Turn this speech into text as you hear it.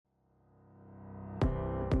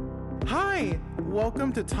Hi,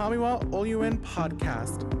 welcome to Tamiwa Oluen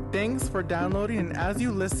Podcast. Thanks for downloading, and as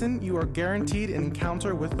you listen, you are guaranteed an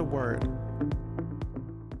encounter with the Word.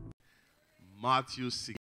 Matthew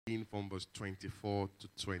 16 from verse 24 to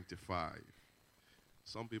 25.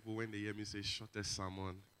 Some people, when they hear me say shortest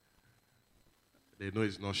sermon, they know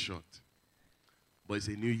it's not short. But it's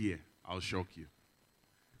a new year. I'll shock you.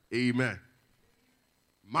 Amen.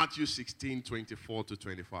 Matthew 16, 24 to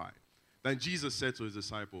 25. Then Jesus said to his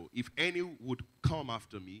disciple, if any would come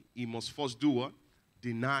after me, he must first do what?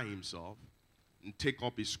 Deny himself and take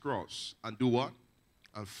up his cross and do what?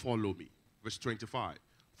 And follow me. Verse 25.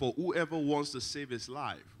 For whoever wants to save his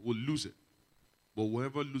life will lose it. But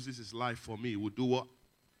whoever loses his life for me will do what?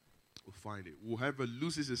 Will find it. Whoever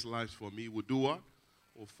loses his life for me will do what?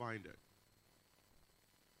 Will find it.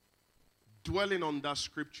 Dwelling on that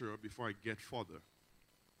scripture before I get further,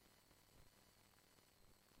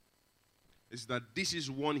 is that this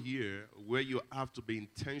is one here where you have to be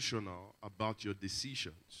intentional about your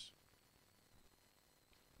decisions.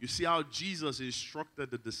 You see how Jesus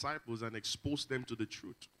instructed the disciples and exposed them to the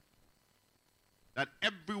truth. That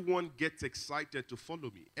everyone gets excited to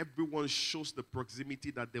follow me. Everyone shows the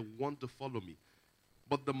proximity that they want to follow me.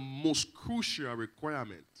 But the most crucial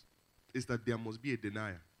requirement is that there must be a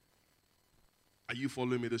denier. Are you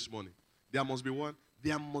following me this morning? There must be one.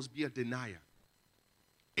 There must be a denier.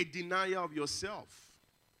 A denier of yourself.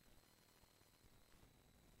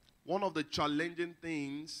 One of the challenging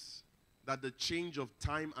things that the change of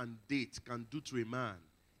time and date can do to a man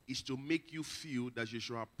is to make you feel that you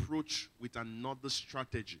should approach with another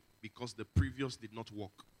strategy because the previous did not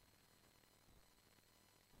work.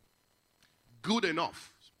 Good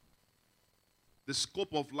enough. The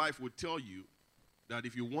scope of life will tell you that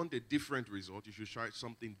if you want a different result, you should try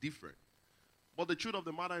something different. But the truth of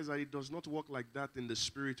the matter is that it does not work like that in the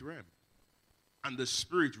spirit realm. And the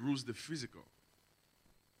spirit rules the physical.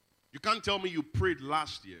 You can't tell me you prayed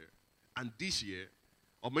last year and this year,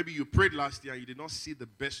 or maybe you prayed last year and you did not see the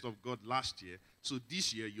best of God last year, so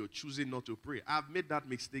this year you're choosing not to pray. I've made that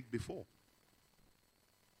mistake before.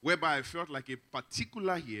 Whereby I felt like a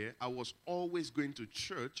particular year, I was always going to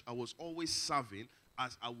church, I was always serving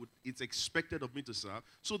as it's expected of me to serve.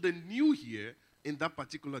 So the new year, in that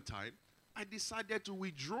particular time, I decided to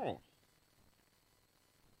withdraw.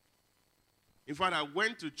 In fact, I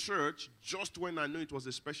went to church just when I knew it was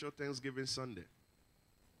a special Thanksgiving Sunday.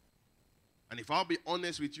 And if I'll be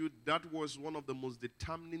honest with you, that was one of the most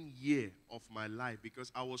determining years of my life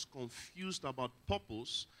because I was confused about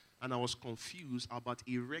purpose and I was confused about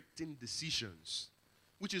erecting decisions,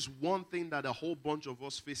 which is one thing that a whole bunch of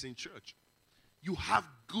us face in church. You have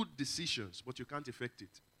good decisions, but you can't effect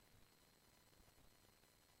it.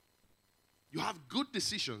 You have good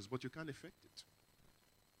decisions, but you can't effect it.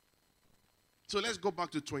 So let's go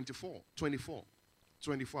back to 24.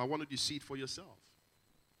 I wanted you to see it for yourself.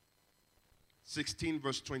 16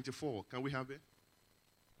 verse 24. Can we have it?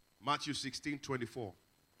 Matthew 16, 24.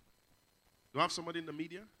 Do I have somebody in the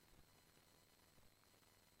media?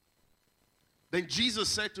 Then Jesus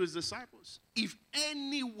said to his disciples, if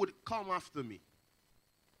any would come after me.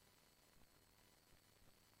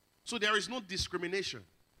 So there is no discrimination.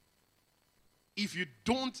 If you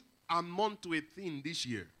don't amount to a thing this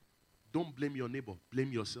year, don't blame your neighbor.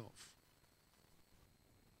 Blame yourself.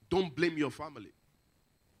 Don't blame your family.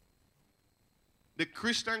 The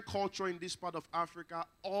Christian culture in this part of Africa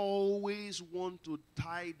always want to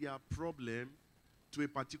tie their problem to a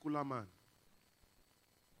particular man.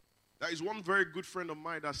 There is one very good friend of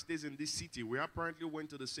mine that stays in this city. We apparently went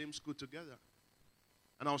to the same school together.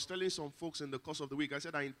 And I was telling some folks in the course of the week, I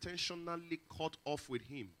said I intentionally cut off with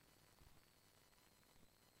him.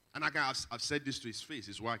 And I've said this to his face.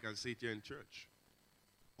 It's why I can say it here in church.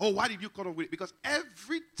 Oh, why did you cut off with it? Because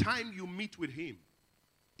every time you meet with him,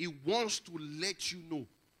 he wants to let you know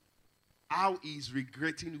how he's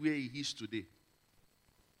regretting where he is today.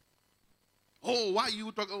 Oh, why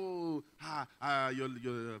you talk? Oh,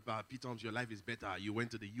 Peter, your life is better. You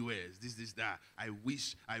went to the U.S. This, that. I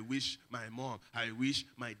wish my mom. I wish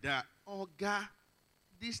my dad. Oh, God,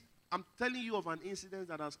 this. I'm telling you of an incident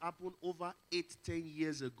that has happened over 8-10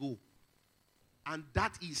 years ago. And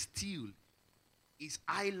that is still his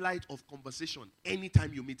highlight of conversation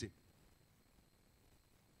anytime you meet him.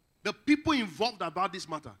 The people involved about this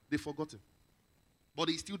matter, they've forgotten. But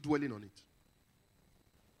he's still dwelling on it.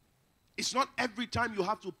 It's not every time you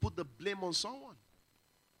have to put the blame on someone.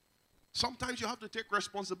 Sometimes you have to take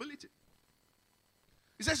responsibility.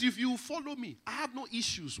 He says, if you follow me, I have no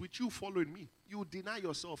issues with you following me. You deny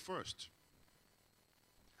yourself first.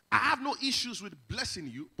 I have no issues with blessing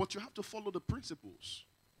you, but you have to follow the principles.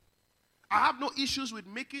 I have no issues with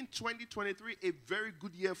making 2023 a very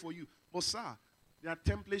good year for you. But sir, there are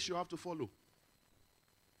templates you have to follow.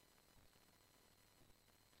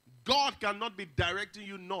 God cannot be directing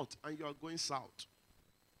you north and you are going south.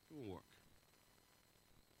 It won't work.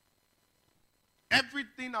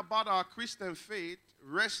 Everything about our Christian faith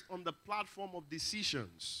rests on the platform of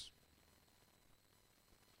decisions.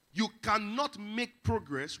 You cannot make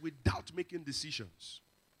progress without making decisions.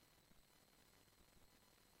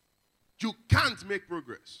 You can't make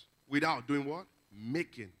progress without doing what?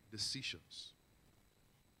 Making decisions.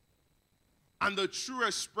 And the true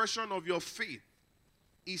expression of your faith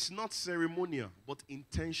is not ceremonial, but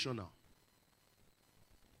intentional.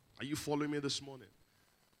 Are you following me this morning?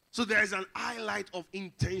 So there is an highlight of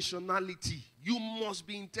intentionality. You must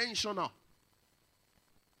be intentional.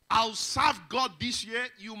 I'll serve God this year.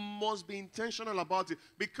 You must be intentional about it.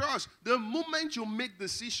 Because the moment you make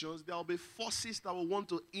decisions, there will be forces that will want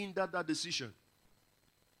to hinder that decision.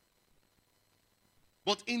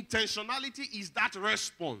 But intentionality is that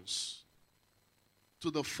response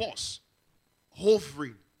to the force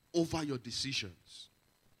hovering over your decisions.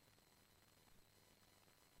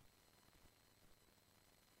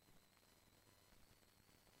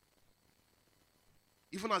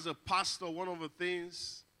 Even as a pastor, one of the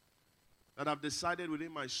things that I've decided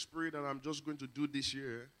within my spirit that I'm just going to do this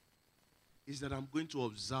year is that I'm going to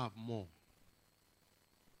observe more.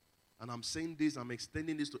 And I'm saying this, I'm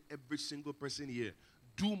extending this to every single person here.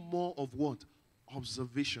 Do more of what?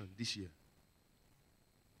 Observation this year.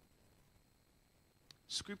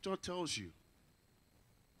 Scripture tells you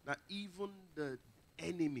that even the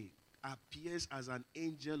enemy appears as an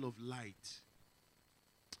angel of light.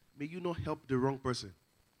 May you not help the wrong person.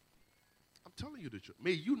 I'm telling you the truth.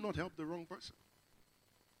 May you not help the wrong person.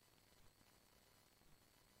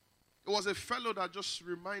 It was a fellow that just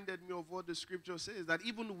reminded me of what the scripture says, that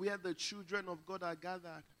even where the children of God are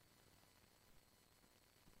gathered,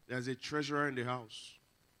 there's a treasurer in the house.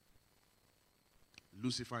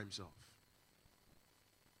 Lucifer himself.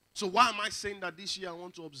 So why am I saying that this year I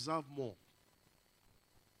want to observe more?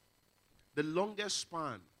 The longest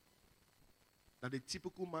span that a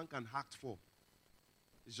typical man can act for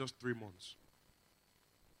is just 3 months.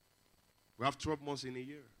 We have 12 months in a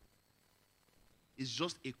year. It's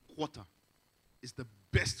just a quarter. It's the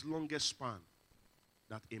best longest span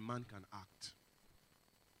that a man can act.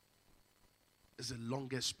 It's the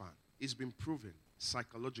longest span. It's been proven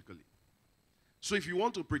psychologically. So if you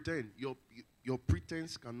want to pretend, your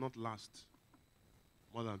pretense cannot last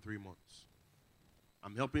more than 3 months.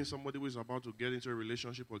 I'm helping somebody who is about to get into a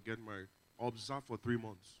relationship or get married. Observe for 3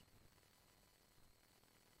 months.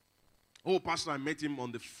 Oh, Pastor, I met him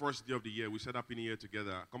on the first day of the year. We set up in a year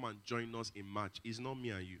together. Come and join us in March. It's not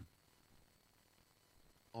me and you.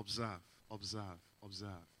 Observe, observe, observe.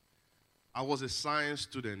 I was a science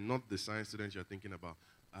student, not the science student you're thinking about.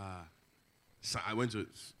 I went to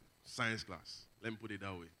science class. Let me put it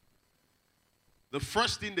that way. The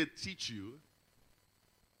first thing they teach you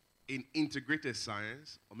in integrated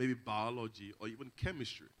science, or maybe biology, or even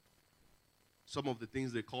chemistry, some of the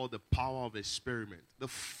things they call the power of experiment. The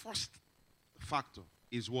first factor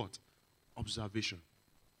is what? Observation.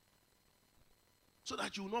 So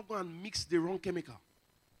that you will not go and mix the wrong chemical.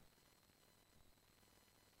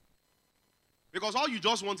 Because all you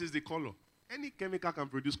just want is the color. Any chemical can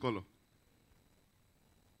produce color.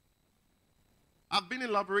 I've been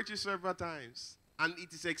in laboratory several times, and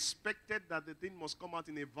it is expected that the thing must come out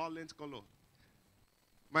in a violent color.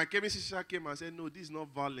 My chemistry teacher came and said, no, this is not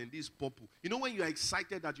violent, this is purple. You know when you are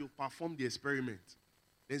excited that you performed the experiment?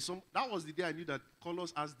 Then that was the day I knew that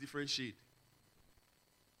colors has different shade.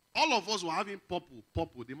 All of us were having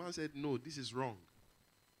purple. The man said, no, this is wrong.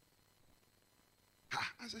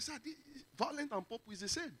 As I said, violent and purple is the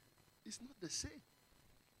same. It's not the same.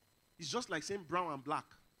 It's just like saying brown and black.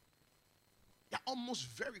 They're almost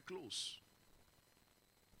very close.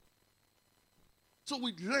 So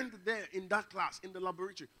we learned there in that class, in the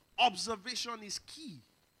laboratory, observation is key.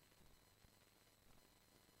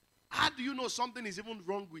 How do you know something is even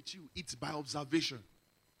wrong with you? It's by observation.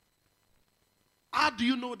 How do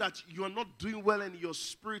you know that you are not doing well in your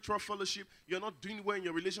spiritual fellowship? You're not doing well in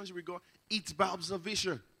your relationship with God? It's by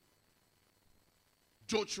observation.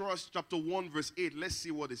 Joshua chapter 1 verse 8. Let's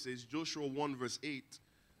see what it says. Joshua 1 verse 8.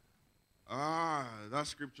 That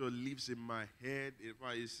scripture lives in my head. It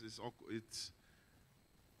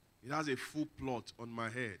has a full plot on my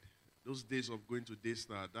head. Those days of going to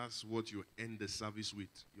Daystar, that's what you end the service with.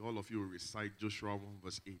 All of you will recite Joshua 1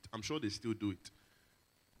 verse 8. I'm sure they still do it.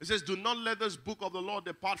 It says, do not let this book of the Lord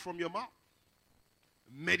depart from your mouth.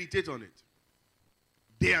 Meditate on it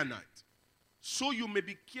day and night, So you may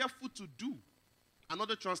be careful to do.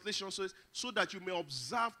 Another translation says, so that you may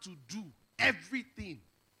observe to do everything.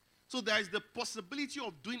 So there is the possibility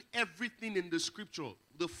of doing everything in the scripture.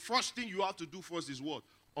 The first thing you have to do first is what?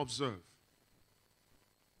 Observe.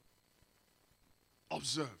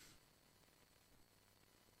 Observe.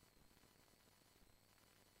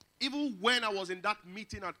 Even when I was in that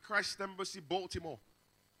meeting at Christ Embassy, Baltimore,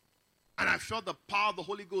 and I felt the power of the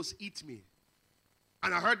Holy Ghost eat me,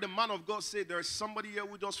 and I heard the man of God say, there is somebody here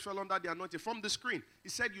who just fell under the anointing. From the screen, he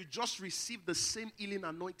said, you just received the same healing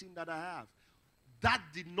anointing that I have. That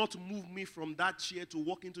did not move me from that chair to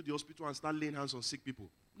walk into the hospital and start laying hands on sick people.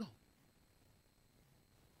 No.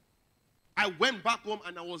 I went back home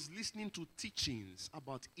and I was listening to teachings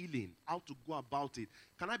about healing, how to go about it.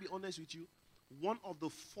 Can I be honest with you? One of the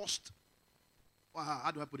first, how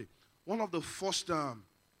do I put it? One of the first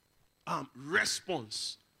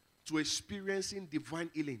response to experiencing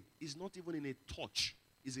divine healing is not even in a touch,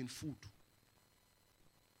 is in food.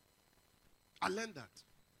 I learned that.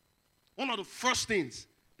 One of the first things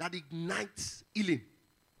that ignites healing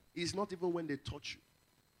is not even when they touch you.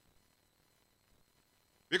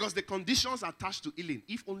 Because the conditions attached to healing,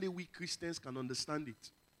 if only we Christians can understand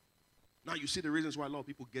it. Now you see the reasons why a lot of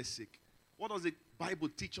people get sick. What does the Bible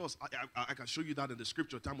teach us? I can show you that in the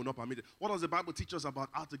scripture. Time will not permit it. What does the Bible teach us about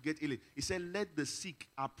how to get healing? It said, let the sick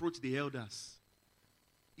approach the elders.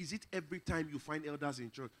 Is it every time you find elders in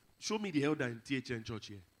church? Show me the elder in THN church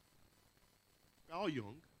here. We're all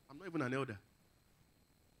young. I'm not even an elder.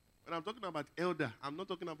 When I'm talking about elder, I'm not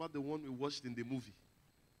talking about the one we watched in the movie.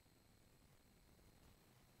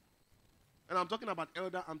 And I'm talking about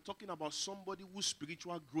elder, I'm talking about somebody whose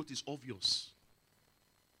spiritual growth is obvious.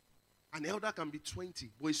 An elder can be 20,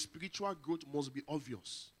 but his spiritual growth must be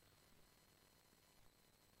obvious.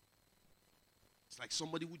 It's like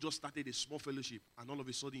somebody who just started a small fellowship, and all of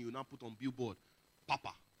a sudden you now put on billboard,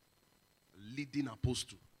 Papa, leading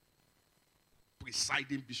apostle,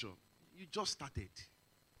 presiding bishop. You just started.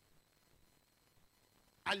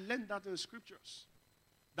 I learned that in the scriptures.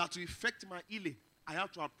 That to effect my healing, I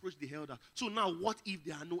have to approach the elder. So now what if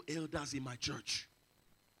there are no elders in my church?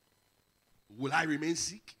 Will I remain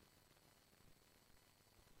sick?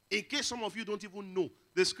 In case some of you don't even know,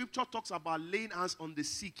 the scripture talks about laying hands on the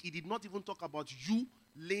sick. It did not even talk about you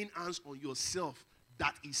laying hands on yourself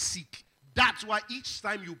that is sick. That's why each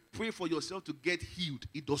time you pray for yourself to get healed,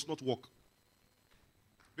 it does not work.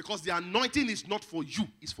 Because the anointing is not for you,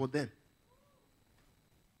 it's for them.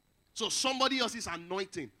 So somebody else's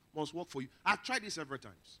anointing must work for you. I've tried this several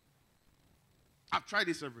times.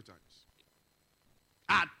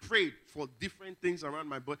 I prayed for different things around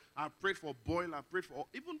my body. I prayed for boil. I prayed for,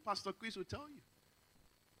 even Pastor Chris will tell you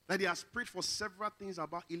that he has prayed for several things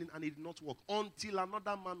about healing and it did not work until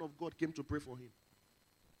another man of God came to pray for him.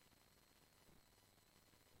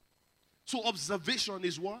 So observation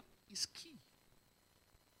is what? Is key.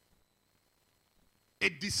 A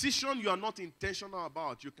decision you are not intentional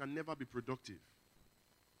about, you can never be productive.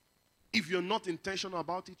 If you're not intentional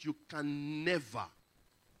about it, you can never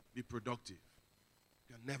be productive.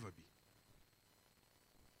 You can never be.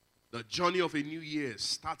 The journey of a new year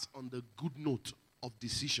starts on the good note of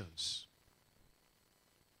decisions.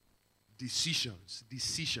 Decisions.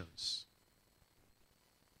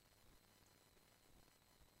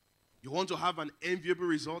 You want to have an enviable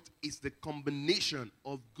result? It's the combination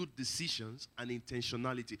of good decisions and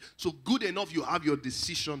intentionality. So good enough, you have your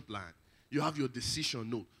decision plan. You have your decision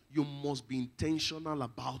note. You must be intentional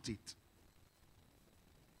about it.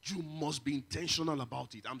 You must be intentional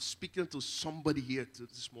about it. I'm speaking to somebody here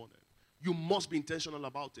this morning. You must be intentional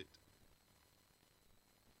about it.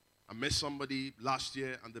 I met somebody last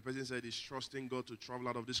year and the person said he's trusting God to travel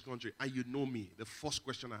out of this country. And you know me, the first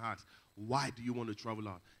question I asked, why do you want to travel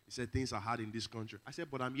out? He said, things are hard in this country. I said,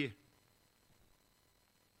 but I'm here.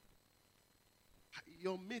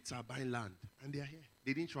 Your mates are buying land and they are here.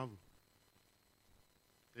 They didn't travel.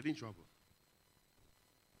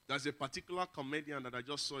 There's a particular comedian that I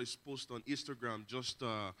just saw his post on Instagram just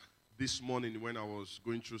this morning when I was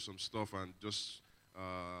going through some stuff and just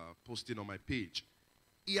posting on my page.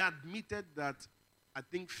 He admitted that I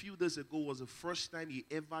think a few days ago was the first time he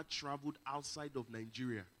ever traveled outside of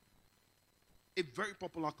Nigeria. A very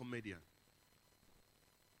popular comedian.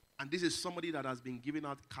 And this is somebody that has been giving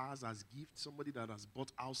out cars as gifts, somebody that has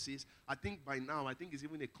bought houses. I think by now, he's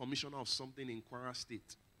even a commissioner of something in Kwara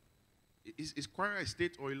State. Is Kwara a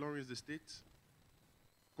state or Ilorin is the state?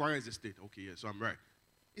 Kwara is the state. Okay, yeah, so I'm right.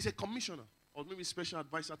 He's a commissioner or maybe special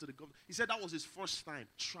advisor to the government. He said that was his first time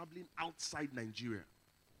traveling outside Nigeria.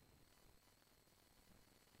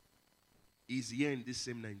 He's here in this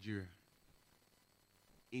same Nigeria.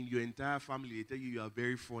 in your entire family, they tell you are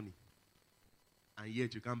very funny. And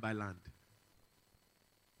yet you can't buy land.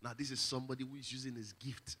 Now, this is somebody who is using his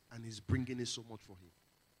gift and is bringing it so much for him.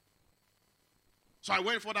 So I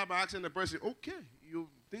went for that by asking the person, okay,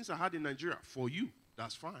 things are hard in Nigeria. For you,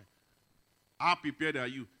 that's fine. How prepared are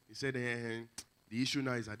you? He said, the issue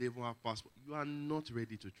now is I don't even have passport. You are not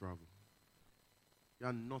ready to travel. You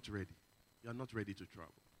are not ready. You are not ready to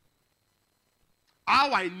travel.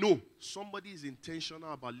 How I know somebody is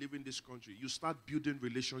intentional about leaving this country, you start building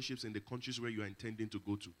relationships in the countries where you are intending to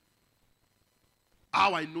go to.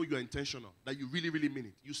 How I know you are intentional, that you really, really mean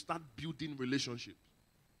it. You start building relationships.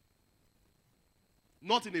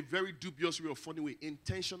 Not in a very dubious way or funny way,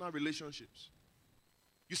 intentional relationships.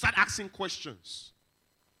 You start asking questions.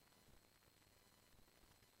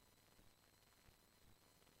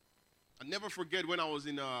 I never forget when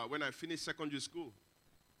I finished secondary school.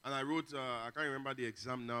 And I wrote, I can't remember the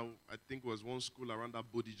exam now. I think it was one school around that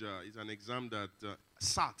Bodija. It's an exam that,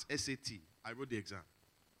 SAT, S-A-T. I wrote the exam.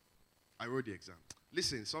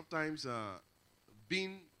 Listen, sometimes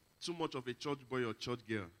being too much of a church boy or church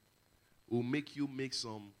girl will make you make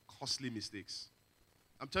some costly mistakes.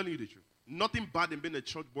 I'm telling you the truth. Nothing bad in being a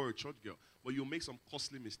church boy or church girl, but you'll make some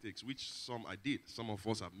costly mistakes, which some I did. Some of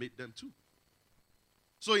us have made them too.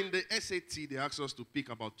 So in the SAT, they asked us to pick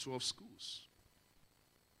about 12 schools.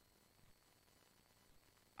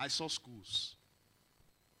 I saw schools.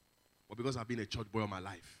 But because I've been a church boy all my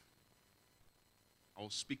life, I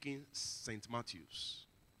was speaking St. Matthew's,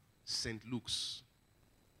 St. Luke's,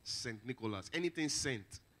 St. Nicholas, anything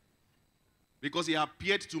Saint. Because it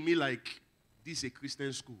appeared to me like this is a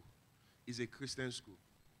Christian school. It's a Christian school.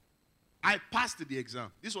 I passed the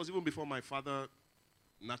exam. This was even before my father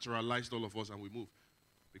naturalized all of us and we moved.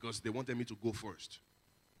 Because they wanted me to go first.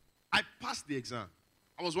 I passed the exam.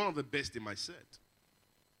 I was one of the best in my set.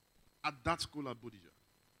 At that school at Bodija.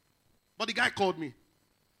 But the guy called me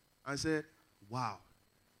and said, wow,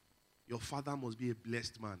 your father must be a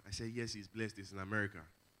blessed man. I said, yes, he's blessed. He's in America.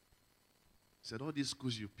 He said, all these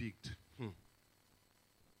schools you picked,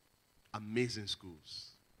 amazing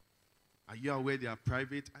schools. Are you aware they are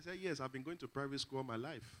private? I said, yes, I've been going to private school all my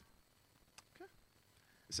life. Okay.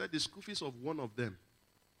 He said, the school fees of one of them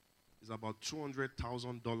is about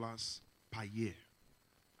 $200,000 per year.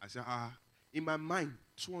 I said, in my mind,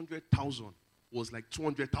 200,000 was like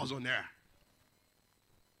 200,000 naira.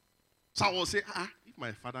 So I was saying, if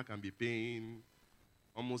my father can be paying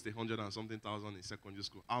almost 100 and something thousand in secondary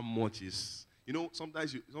school, how much is,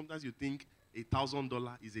 sometimes you think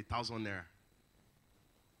 $1,000 is 1,000 naira.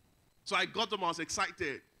 So I got him, I was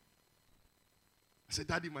excited. I said,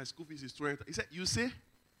 Daddy, my school fees is 20,000. He said, you say?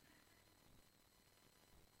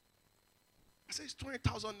 I said, it's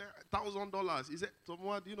 $20,000. He said,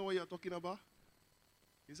 Tomoa, do you know what you're talking about?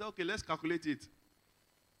 He said, okay, let's calculate it.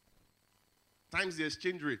 Times the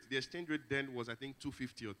exchange rate. The exchange rate then was, I think,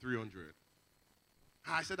 250 or 300.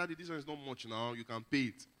 I said, Daddy, this one is not much now. You can pay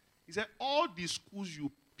it. He said, all the schools you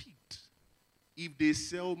picked, if they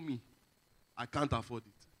sell me, I can't afford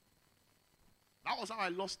it. That was how I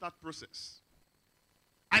lost that process.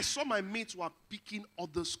 I saw my mates were picking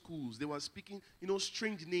other schools. They were speaking,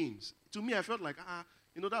 strange names. To me, I felt like,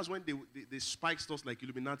 that's when they spike stuff like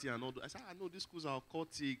Illuminati and all that. I said, I know these schools are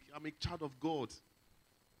occultic. I'm a child of God.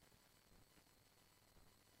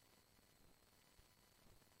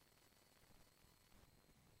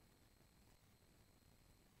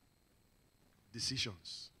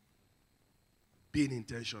 Decisions. Being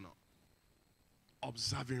intentional.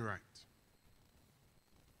 Observing right.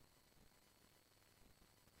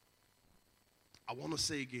 I want to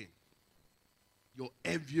say again, your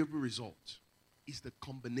enviable result is the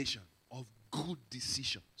combination of good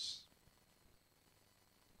decisions.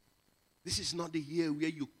 This is not the year where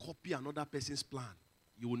you copy another person's plan.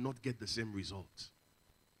 You will not get the same result.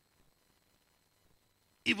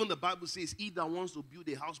 Even the Bible says, he that wants to build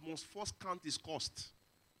a house must first count his cost.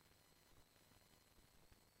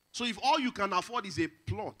 So if all you can afford is a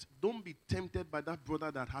plot, don't be tempted by that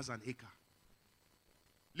brother that has an acre.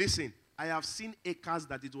 Listen, I have seen acres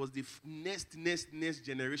that it was the next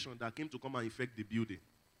generation that came to come and effect the building.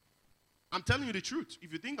 I'm telling you the truth.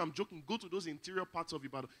 If you think I'm joking, go to those interior parts of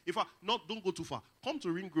Ibadan. Don't go too far. Come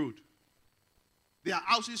to Ring Road. There are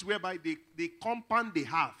houses whereby the compound they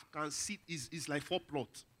have can sit is like 4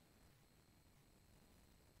 plots.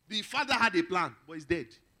 The father had a plan, but he's dead.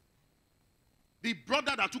 The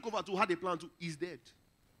brother that took over to had a plan too is dead.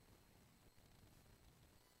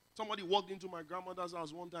 Somebody walked into my grandmother's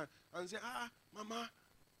house one time and said, Mama,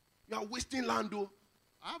 you are wasting land though.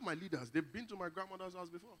 I have my leaders. They've been to my grandmother's house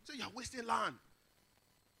before. Say, you are wasting land.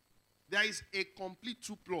 There is a complete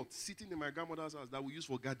 2 plots sitting in my grandmother's house that we use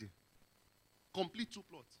for garden. Complete 2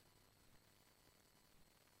 plots.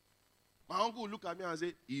 My uncle will look at me and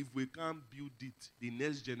say, if we can't build it, the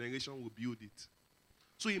next generation will build it.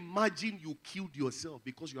 So imagine you killed yourself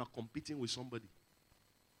because you are competing with somebody.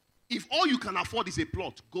 If all you can afford is a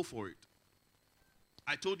plot, go for it.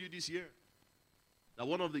 I told you this year that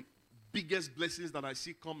one of the biggest blessings that I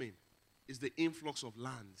see coming is the influx of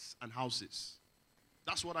lands and houses.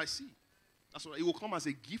 That's what I see. That's what it will come as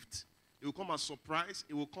a gift. It will come as surprise.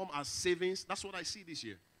 It will come as savings. That's what I see this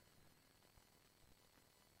year.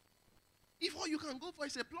 If all you can go for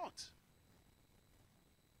is a plot.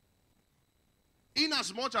 In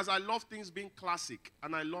as much as I love things being classic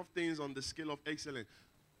and I love things on the scale of excellence,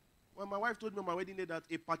 when my wife told me on my wedding day that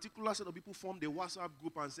a particular set of people formed a WhatsApp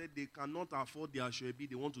group and said they cannot afford their Ashwebi,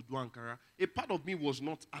 they want to do Ankara, a part of me was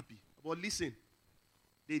not happy. But listen,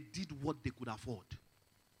 they did what they could afford.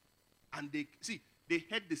 And they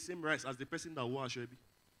had the same rights as the person that wore Ashwebi.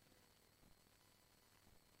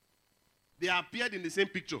 They appeared in the same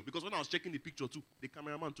picture because when I was checking the picture too, the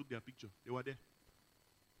cameraman took their picture. They were there.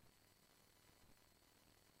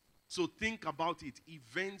 So think about it.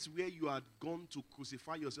 Events where you had gone to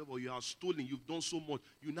crucify yourself or you have stolen, you've done so much,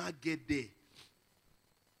 you now get there.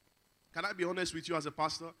 Can I be honest with you as a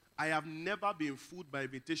pastor? I have never been fooled by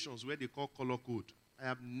invitations where they call color code. I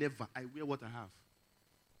have never. I wear what I have.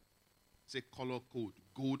 Say color code,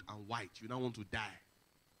 gold and white. You now want to die.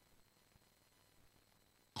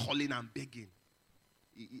 Calling and begging.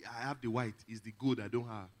 I have the white. It's the gold I don't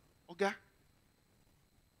have. Okay?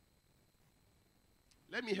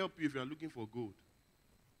 Let me help you if you are looking for gold.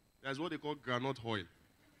 There's what they call granite oil.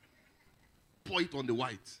 Pour it on the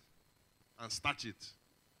white and starch it.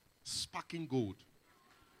 Sparking gold.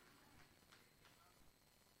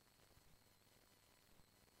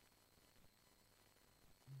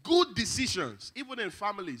 Good decisions, even in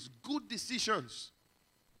families, good decisions.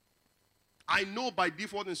 I know by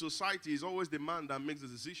default in society, it's always the man that makes the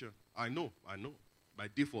decision. I know. By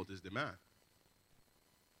default, it's the man.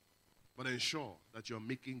 But ensure that you're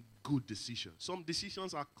making good decisions. Some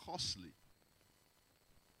decisions are costly.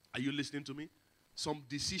 Are you listening to me? Some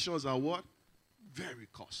decisions are what? Very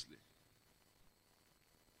costly.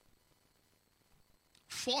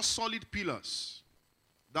 4 solid pillars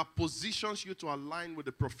that positions you to align with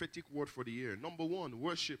the prophetic word for the year. Number 1,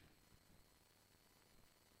 worship.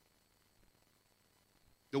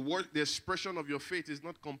 The expression of your faith is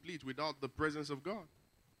not complete without the presence of God.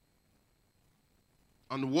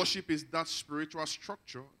 And worship is that spiritual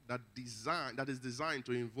structure that is designed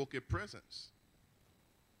to invoke a presence.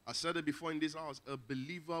 I said it before in this house, a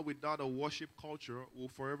believer without a worship culture will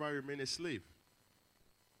forever remain a slave.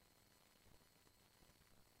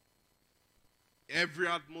 Every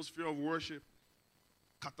atmosphere of worship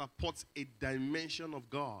catapults a dimension of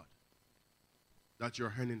God that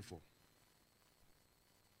you're yearning for.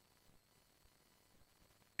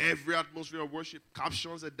 Every atmosphere of worship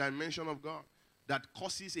captures a dimension of God that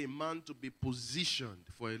causes a man to be positioned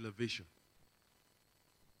for elevation.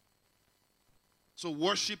 So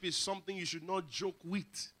worship is something you should not joke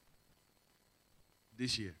with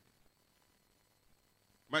this year.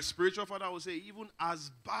 My spiritual father would say, even as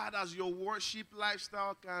bad as your worship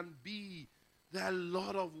lifestyle can be, there are a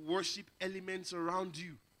lot of worship elements around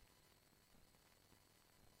you.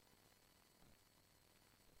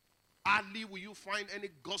 Hardly will you find any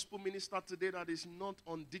gospel minister today that is not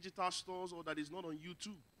on digital stores or that is not on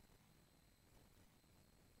YouTube.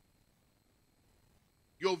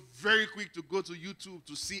 You're very quick to go to YouTube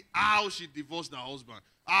to see how she divorced her husband,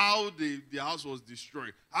 how the house was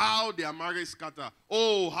destroyed, how their marriage scattered.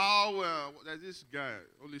 Oh, how there's this guy,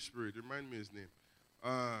 Holy Spirit, remind me his name.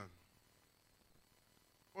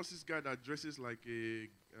 What's this guy that dresses like a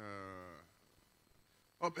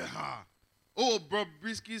Oh, Bob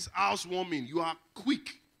Brisky's housewarming. You are quick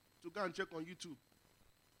to go and check on YouTube.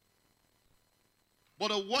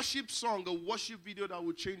 But a worship song, a worship video that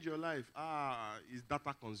will change your life, is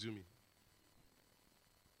data consuming.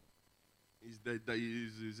 Is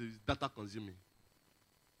data consuming.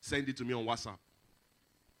 Send it to me on WhatsApp.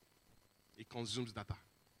 It consumes data.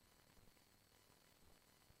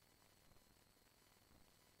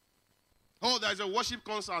 Oh, there's a worship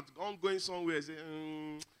concert ongoing somewhere. Say,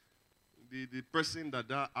 the person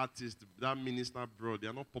that artist, that minister brought, they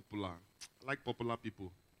are not popular. I like popular people.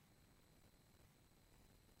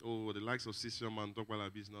 Oh, the likes of Sissom and Dr.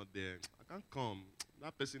 Labi is not there. I can't come.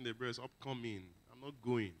 That person they brought is upcoming. I'm not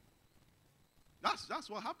going. That's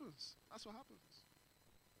what happens. That's what happens.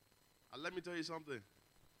 And let me tell you something.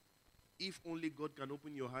 If only God can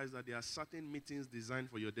open your eyes that there are certain meetings designed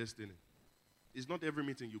for your destiny. It's not every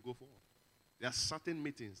meeting you go for. There are certain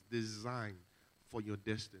meetings designed for your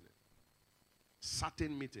destiny.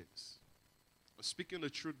 Certain meetings. I'm speaking the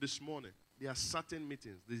truth this morning. There are certain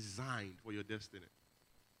meetings designed for your destiny.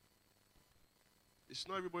 It's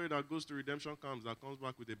not everybody that goes to redemption camps that comes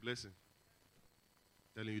back with a blessing.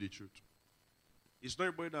 Telling you the truth. It's not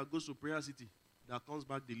everybody that goes to Prayer City that comes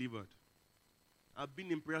back delivered. I've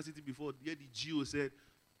been in Prayer City before. Here the GO said,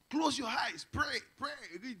 close your eyes, pray,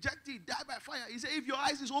 reject it, die by fire. He said, if your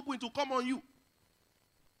eyes is open, to come on you.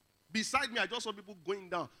 Beside me, I just saw people going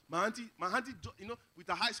down. My auntie, with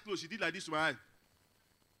her eyes closed, she did like this to my eye.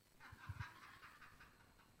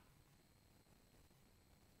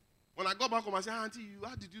 When I got back home, I said, Auntie,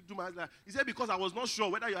 how did you do my eyes like that? He said, because I was not sure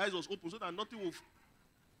whether your eyes was open so that nothing will...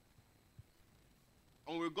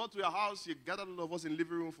 And when we got to her house, she gathered all of us in the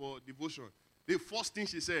living room for devotion. The first thing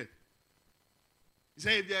she said, he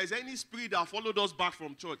said, if there is any spirit that followed us back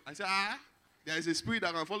from church. I said, there is a spirit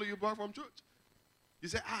that can follow you back from church. He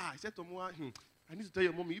said, he said to me, I need to tell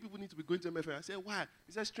your mommy, you people need to be going to MFM. I said, why?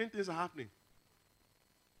 He said, strange things are happening.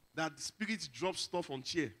 That the spirits drop stuff on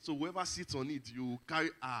chair. So whoever sits on it, you carry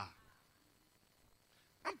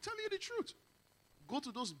I'm telling you the truth. Go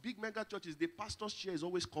to those big mega churches, the pastor's chair is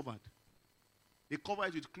always covered. They cover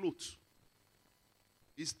it with clothes.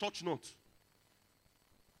 It's touch not.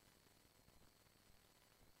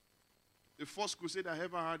 The first crusade I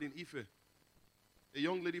ever had in Ife, a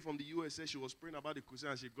young lady from the US said she was praying about the crusade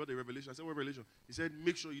and she got a revelation. I said, what revelation? He said,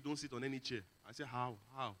 make sure you don't sit on any chair. I said, how?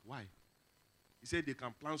 Why? He said they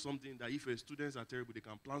can plan something that if students are terrible, they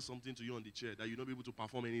can plan something to you on the chair that you'll not be able to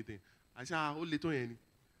perform anything. I said, hold it on any.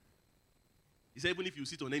 He said, even if you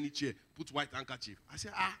sit on any chair, put white handkerchief. I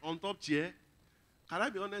said, on top chair? Can I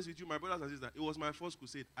be honest with you, my brothers and sisters? It was my first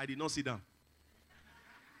crusade. I did not sit down.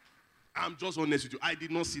 I'm just honest with you. I did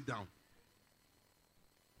not sit down.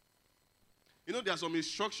 You know, there are some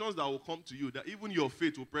instructions that will come to you that even your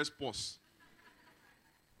faith will press pause.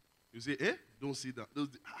 You say, don't sit down.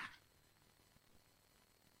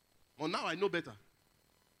 Well, now I know better.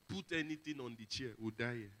 Put anything on the chair, we'll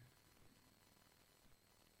die here.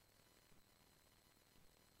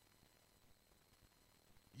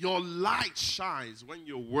 Your light shines when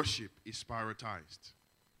your worship is prioritized.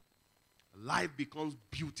 Life becomes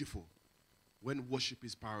beautiful when worship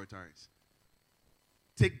is prioritized.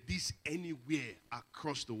 Take this anywhere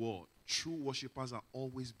across the world. True worshipers are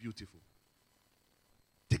always beautiful.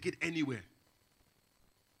 Take it anywhere.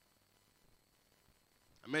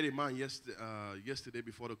 I met a man yesterday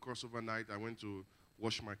before the crossover night. I went to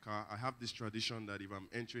wash my car. I have this tradition that if I'm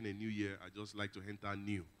entering a new year, I just like to enter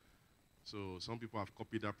new. So some people have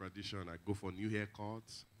copied that tradition. I go for new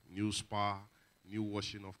haircuts, new spa, new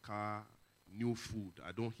washing of car, new food.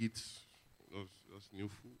 I don't eat just new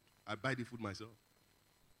food. I buy the food myself.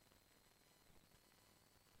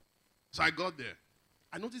 So I got there.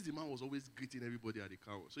 I noticed the man was always greeting everybody at the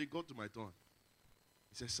car. So he got to my turn.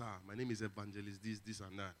 He said, sir, my name is Evangelist, this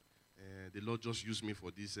and that. The Lord just used me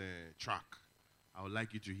for this track. I would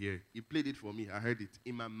like you to hear it. He played it for me. I heard it.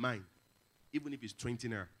 In my mind, even if it's 20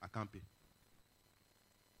 naira, I can't pay.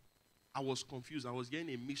 I was confused. I was getting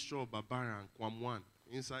a mixture of Barbara and Kwamwan.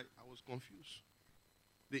 Inside, I was confused.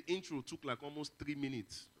 The intro took like almost 3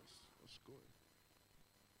 minutes. Just going.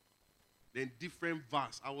 Then different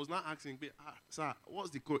verse. I was not asking, sir, what's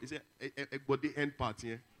the code? He said, but the end part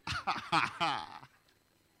here.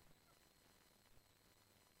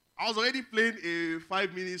 I was already playing a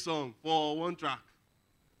 5-minute song for one track.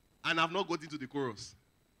 And I've not got into the chorus.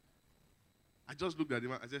 I just looked at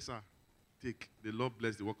him. I said, sir, take. The Lord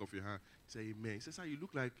bless the work of your hand. He said, amen. He said, sir, you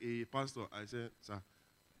look like a pastor. I said, sir.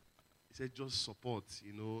 He said, just support,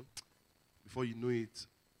 Before you know it,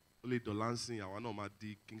 only Dolancing, I want to know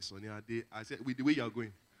King Sonny Ade. I said, with the way you are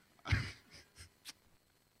going.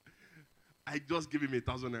 I just gave him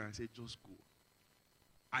 1,000 naira. I said, just go.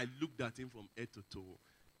 I looked at him from head to toe.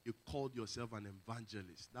 You called yourself an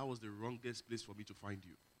evangelist. That was the wrongest place for me to find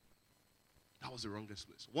you. That was the wrongest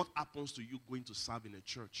place. What happens to you going to serve in a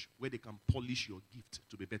church where they can polish your gift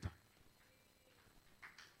to be better?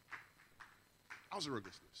 That was the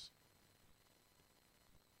wrongest place.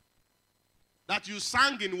 That you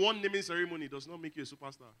sang in one naming ceremony does not make you a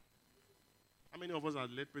superstar. How many of us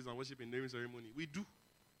have led praise and worship in naming ceremony? We do.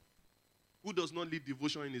 Who does not lead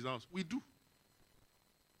devotion in his house? We do.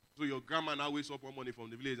 So your grandma now wakes up one morning from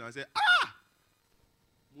the village and say,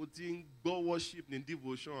 go worship in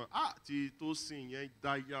devotion. To sing,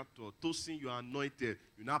 you are anointed.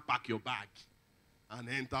 You now pack your bag and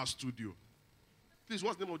enter studio. Please,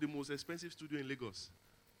 what's the name of the most expensive studio in Lagos?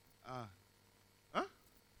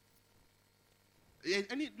 Do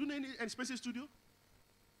you know any expensive studio?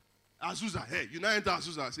 Azusa, hey, you now enter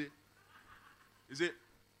Azusa. I say, he say,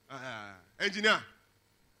 engineer,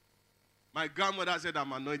 my grandmother said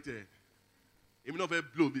I'm anointed. Even if I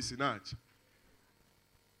blow this in arch.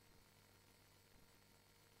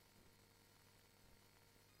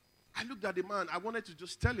 I looked at the man. I wanted to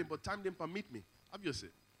just tell him, but time didn't permit me. Obviously.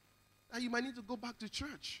 Now you might need to go back to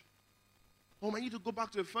church. Or might need to go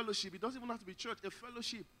back to a fellowship. It doesn't even have to be church, a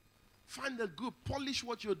fellowship. Find a group. Polish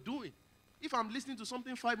what you're doing. If I'm listening to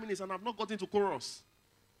something 5 minutes and I've not gotten to chorus,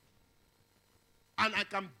 and I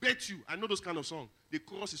can bet you, I know those kind of songs, the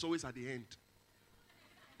chorus is always at the end.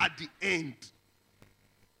 At the end.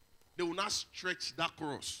 They will not stretch that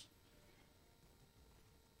chorus.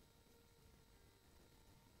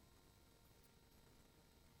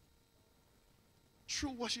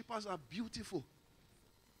 True worshipers are beautiful.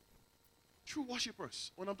 True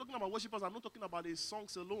worshipers. When I'm talking about worshipers, I'm not talking about the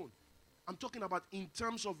songs alone. I'm talking about in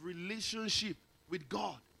terms of relationship with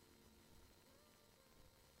God.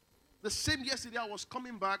 The same yesterday, I was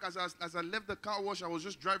coming back as I left the car wash. I was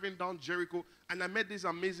just driving down Jericho, and I met this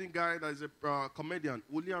amazing guy that is a comedian,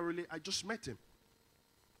 William Arele. I just met him.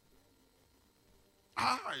 He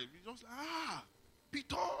just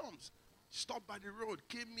Pete Holmes. Stopped by the road,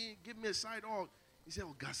 came me, gave me a side hug. He said,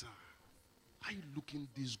 Gaza, why are you looking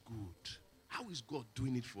this good? How is God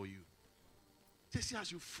doing it for you? He said, see,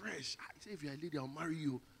 as you fresh. He said, if you're a lady, I'll marry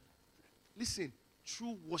you. Listen,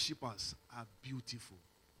 true worshipers are beautiful.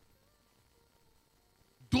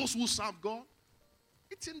 Those who serve God,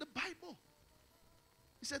 it's in the Bible.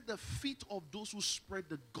 He said the feet of those who spread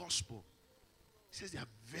the gospel, he says they are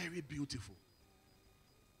very beautiful.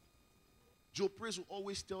 Joe Praise will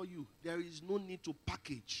always tell you there is no need to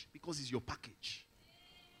package because it's your package.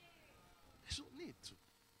 There's no need to.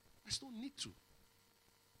 There's no need to.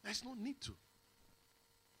 There's no need to.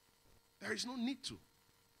 There is no need to.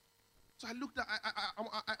 So I looked at,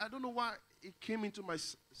 I don't know why it came into my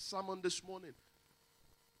sermon this morning.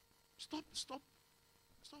 Stop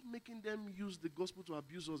making them use the gospel to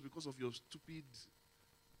abuse us because of your stupid.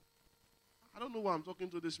 I don't know why I'm talking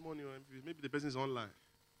to this morning. Maybe the person is online.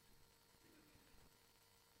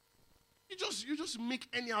 You just make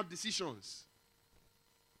anyhow decisions.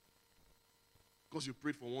 Because you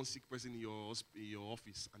prayed for one sick person in your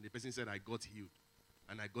office, and the person said, I got healed.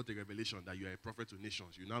 And I got a revelation that you are a prophet to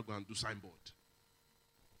nations. You now go and do signboard.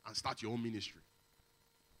 And start your own ministry.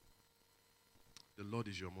 The Lord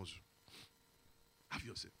is your muzzle. Have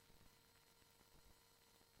yourself.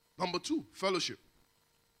 Number 2, fellowship.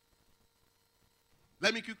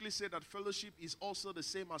 Let me quickly say that fellowship is also the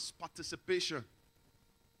same as participation.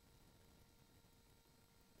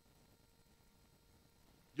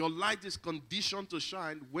 Your light is conditioned to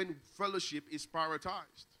shine when fellowship is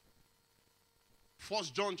prioritized. 1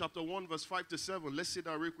 John chapter 1 verse 5 to 7. Let's see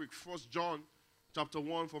that real quick. 1 John chapter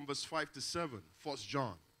 1 from verse 5 to 7. 1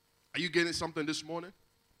 John. Are you getting something this morning?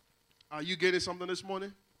 Are you getting something this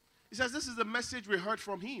morning? He says, this is the message we heard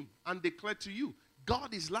from him and declared to you.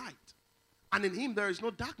 God is light, and in him there is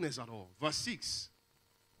no darkness at all. Verse 6.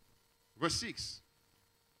 Verse 6.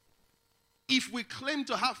 If we claim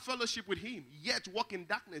to have fellowship with him, yet walk in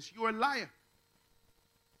darkness, you are a liar.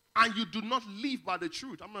 And you do not live by the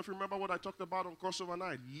truth. I don't know if you remember what I talked about on Crossover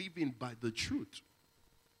Night. Living by the truth.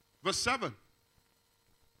 Verse 7.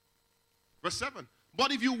 Verse 7.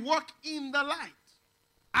 But if you walk in the light,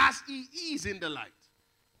 as he is in the light,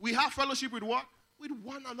 we have fellowship with what? With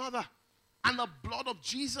one another. And the blood of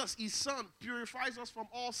Jesus, his son, purifies us from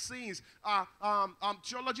all sins.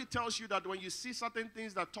 Theology tells you that when you see certain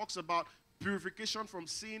things that talks about purification from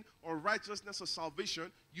sin or righteousness or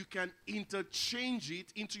salvation, you can interchange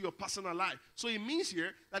it into your personal life. So it means here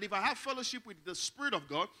that if I have fellowship with the Spirit of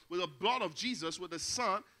God, with the blood of Jesus, with the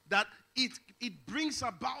Son, that it brings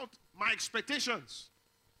about my expectations.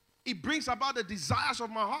 It brings about the desires of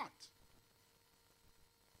my heart.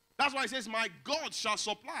 That's why it says, my God shall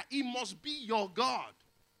supply. He must be your God.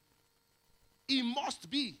 He must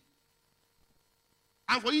be.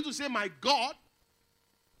 And for you to say, my God,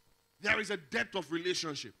 there is a depth of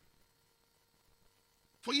relationship.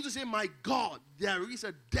 For you to say, my God, there is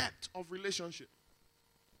a depth of relationship.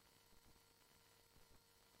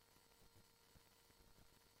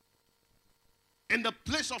 In the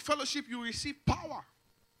place of fellowship, you receive power.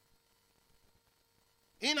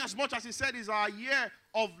 In as much as he said is our year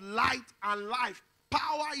of light and life,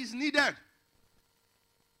 power is needed.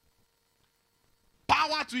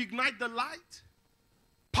 Power to ignite the light,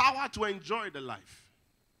 power to enjoy the life.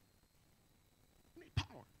 You need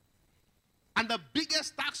power. And the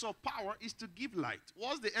biggest tax of power is to give light.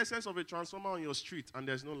 What's the essence of a transformer on your street and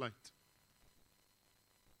there's no light?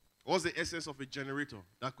 What's the essence of a generator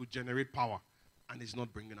that could generate power and it's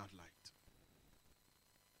not bringing out light.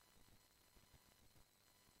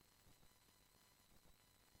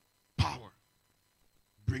 Power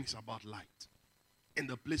brings about light. In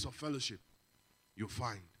the place of fellowship, you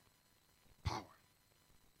find power.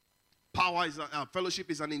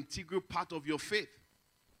 Fellowship is an integral part of your faith.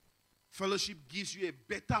 Fellowship gives you a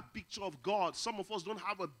better picture of God. Some of us don't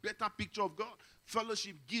have a better picture of God.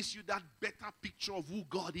 Fellowship gives you that better picture of who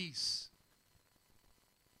God is.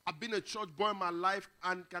 I've been a church boy in my life,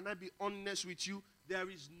 and can I be honest with you? There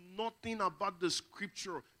is nothing about the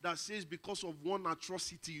scripture that says because of one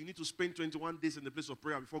atrocity, you need to spend 21 days in the place of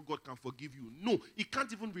prayer before God can forgive you. No, He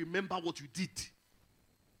can't even remember what you did.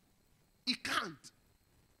 He can't.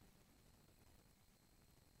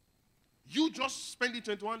 You just spending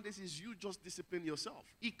 21 days is you just discipline yourself.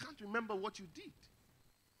 He can't remember what you did.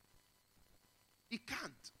 He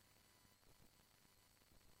can't.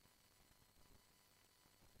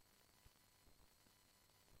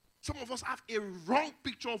 Some of us have a wrong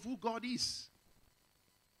picture of who God is.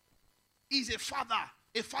 He's a father.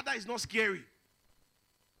 A father is not scary.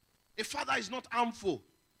 A father is not harmful.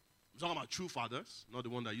 I'm talking about true fathers, not the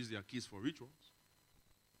one that use their kids for rituals.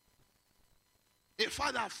 A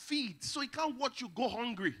father feeds, so he can't watch you go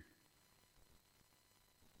hungry.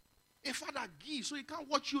 A father gives, so he can't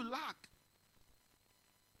watch you lack.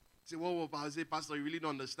 Say, I say, Pastor, you really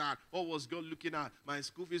don't understand. What was God looking at? My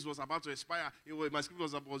school fees was about to expire. My school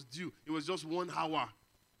fees was due. It was just 1 hour.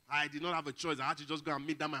 I did not have a choice. I had to just go and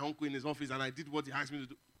meet that my uncle in his office, and I did what he asked me to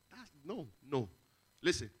do. No.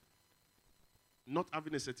 Listen, not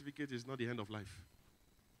having a certificate is not the end of life.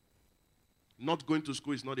 Not going to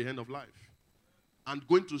school is not the end of life. And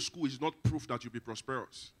going to school is not proof that you'll be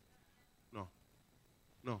prosperous. No.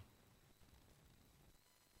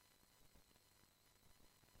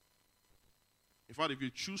 In fact, if you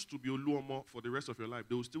choose to be Oluomo for the rest of your life,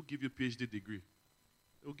 they will still give you a PhD degree.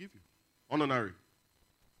 They will give you. Honorary.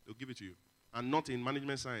 They'll give it to you. And not in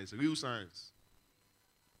management science, real science.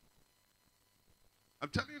 I'm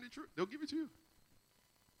telling you the truth. They'll give it to you.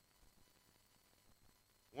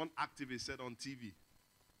 One activist said on TV, he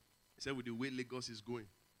said with the way Lagos is going,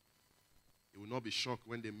 he will not be shocked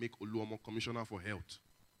when they make Oluomo Commissioner for Health.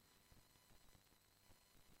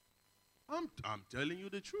 I'm telling you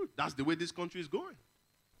the truth. That's the way this country is going.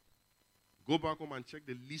 Go back home and check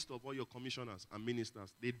the list of all your commissioners and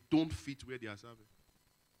ministers. They don't fit where they are serving.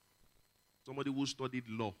 Somebody who studied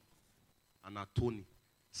law, an attorney,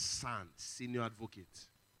 son, senior advocate,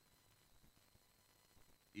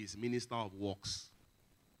 is Minister of Works.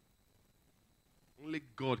 Only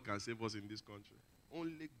God can save us in this country.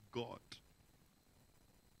 Only God.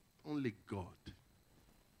 Only God.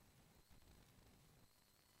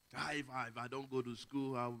 If I don't go to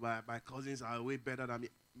school, my cousins are way better than me.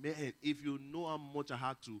 Man, if you know how much I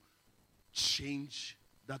had to change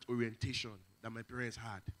that orientation that my parents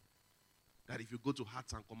had, that if you go to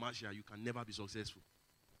arts and commercial, you can never be successful.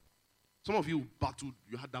 Some of you battled,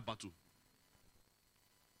 you had that battle.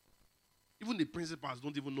 Even the principals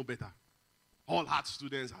don't even know better. All arts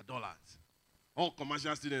students are dollars. All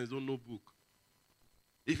commercial students don't know book.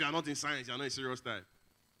 If you are not in science, you are not a serious type.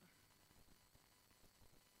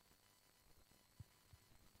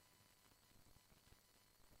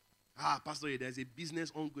 Pastor, there's a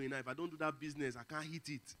business ongoing now. If I don't do that business, I can't hit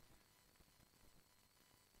it.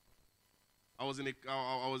 I was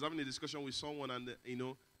having a discussion with someone, and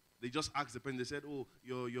they just asked the person. They said, "Oh,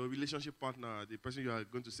 your relationship partner, the person you are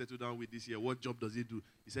going to settle down with this year, what job does he do?"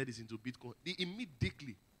 He said he's into Bitcoin.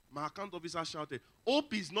 Immediately, my account officer shouted,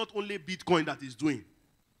 "Hope is not only Bitcoin that he's doing."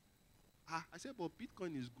 I said, "But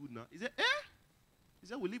Bitcoin is good now." He said, "Eh?" He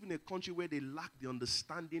said, "We live in a country where they lack the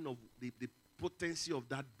understanding of the potency of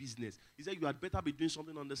that business." He said, "You had better be doing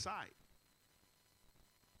something on the side.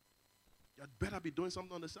 You had better be doing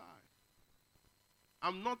something on the side."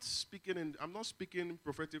 I'm not speaking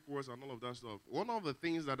prophetic words and all of that stuff. One of the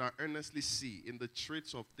things that I earnestly see in the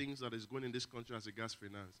traits of things that is going in this country as regards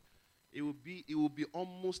finance, it will be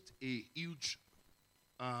almost a huge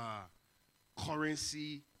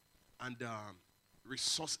currency and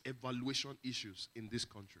resource evaluation issues in this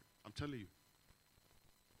country. I'm telling you.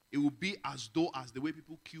 It will be as though as the way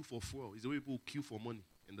people queue for fuel is the way people queue for money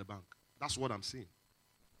in the bank. That's what I'm seeing.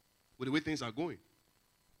 With the way things are going.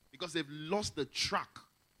 Because they've lost the track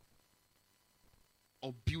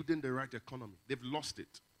of building the right economy. They've lost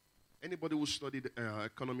it. Anybody who studied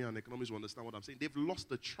economy and economics will understand what I'm saying. They've lost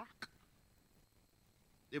the track.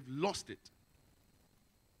 They've lost it.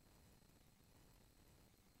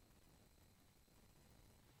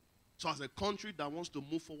 So as a country that wants to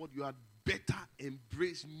move forward, you had better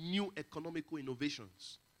embrace new economical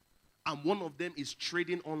innovations. And one of them is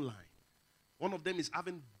trading online. One of them is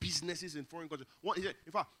having businesses in foreign countries.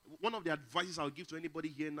 In fact, one of the advices I'll give to anybody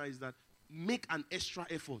here now is that make an extra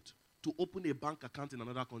effort to open a bank account in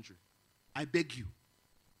another country. I beg you.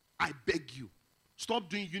 I beg you. Stop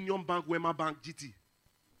doing Union Bank, Wema Bank, GT.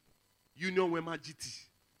 Union, Wema, GT.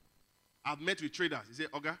 I've met with traders. He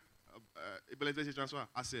said, Oga, ability transfer,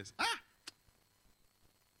 access.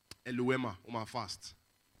 Hello, Wema, Oma fast.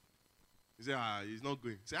 He said, he's not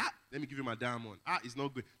going. He said, let me give you my diamond. He's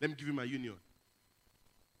not going. Let me give you my Union.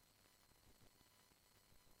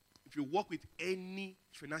 If you work with any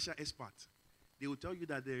financial expert, they will tell you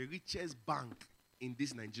that the richest bank in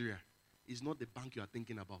this Nigeria is not the bank you are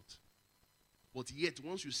thinking about. But yet,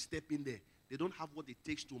 once you step in there, they don't have what it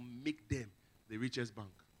takes to make them the richest bank.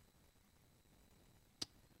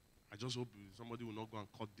 I just hope somebody will not go and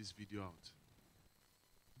cut this video out.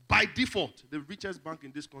 By default, the richest bank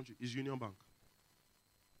in this country is Union Bank.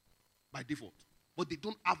 By default. But they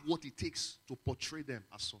don't have what it takes to portray them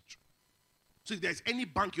as such. So if there's any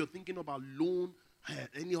bank you're thinking about, loan,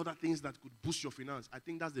 any other things that could boost your finance, I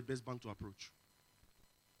think that's the best bank to approach.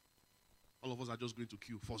 All of us are just going to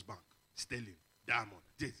queue. First Bank, Sterling, Diamond,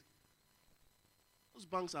 this. Those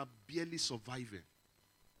banks are barely surviving.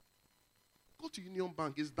 Go to Union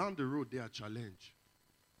Bank. It's down the road there at Challenge.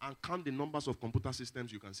 And count the numbers of computer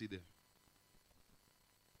systems you can see there.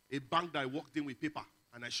 A bank that I walked in with paper,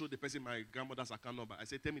 and I showed the person my grandmother's account number. I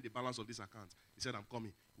said, tell me the balance of this account. He said, I'm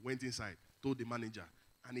coming. He went inside, told the manager,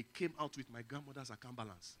 and he came out with my grandmother's account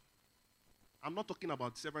balance. I'm not talking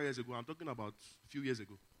about several years ago. I'm talking about a few years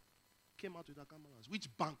ago. Came out with account balance. Which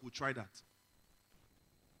bank would try that?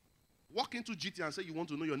 Walk into GT and say you want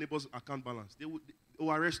to know your neighbor's account balance. They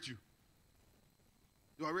will arrest you.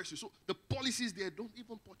 They will arrest you. So the policies there don't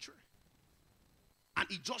even portray.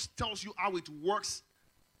 And it just tells you how it works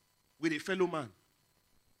with a fellow man.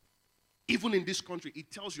 Even in this country,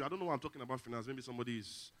 it tells you, I don't know what I'm talking about finance. Maybe somebody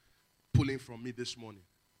is pulling from me this morning.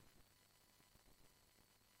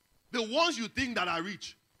 The ones you think that are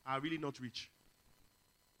rich are really not rich.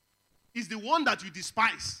 It's the one that you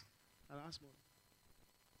despise that has money.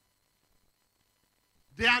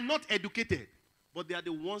 They are not educated, but they are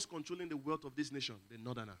the ones controlling the wealth of this nation, the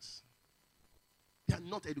Northerners. They are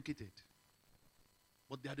not educated,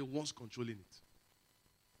 but they are the ones controlling it.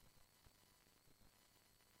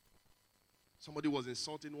 Somebody was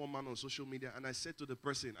insulting one man on social media, and I said to the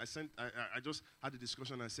person, I just had a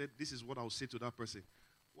discussion, I said, this is what I will say to that person.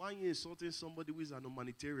 Why are you insulting somebody who is an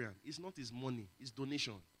humanitarian? It's not his money, it's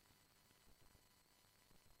donation.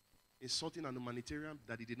 Insulting an humanitarian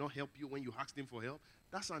that he did not help you when you asked him for help,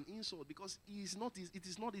 that's an insult because it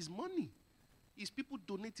is not his money. It's people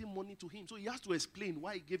donating money to him. So he has to explain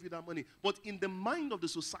why he gave you that money. But in the mind of the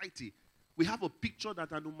society, we have a picture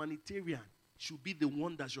that an humanitarian should be the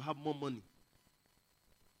one that should have more money.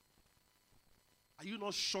 Are you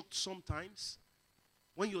not shocked sometimes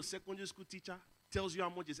when your secondary school teacher tells you how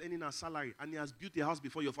much he's earning as salary and he has built a house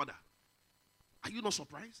before your father? Are you not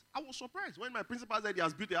surprised? I was surprised. When my principal said he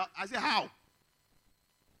has built a house, I said, how?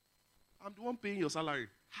 I'm the one paying your salary.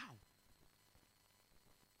 How?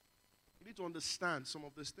 You need to understand some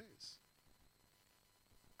of these things.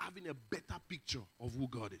 Having a better picture of who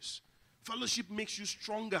God is. Fellowship makes you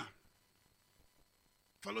stronger.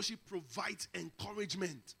 Fellowship provides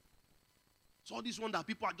encouragement. So all this one that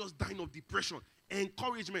people are just dying of depression.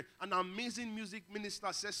 Encouragement. An amazing music minister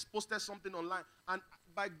posted something online. And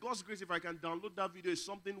by God's grace, if I can download that video, it's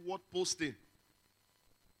something worth posting.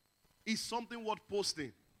 It's something worth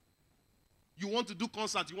posting. You want to do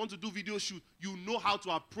concerts, you want to do video shoot, you know how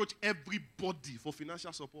to approach everybody for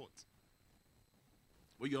financial support.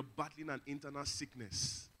 When you're battling an internal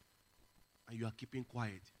sickness and you are keeping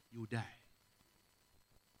quiet, you die.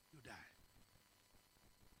 You die.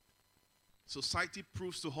 Society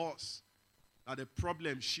proves to us that the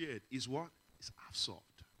problem shared is what? It's half solved.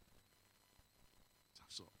 It's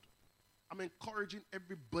half solved. I'm encouraging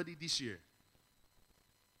everybody this year.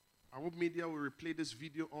 I hope media will replay this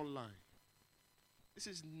video online. This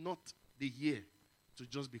is not the year to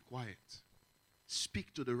just be quiet.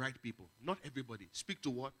 Speak to the right people. Not everybody. Speak to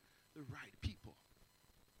what? The right people.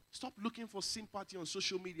 Stop looking for sympathy on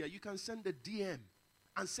social media. You can send a DM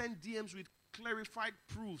and send DMs with clarified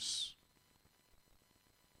proofs.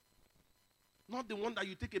 Not the one that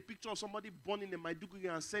you take a picture of somebody born in the Maiduguri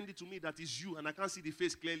and send it to me that is you and I can't see the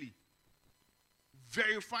face clearly.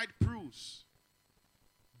 Verified proofs.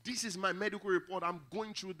 This is my medical report. I'm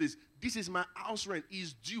going through this. This is my house rent.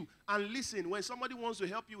 It's due. And listen, when somebody wants to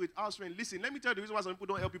help you with house rent, listen, let me tell you the reason why some people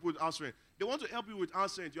don't help people with house rent. They want to help you with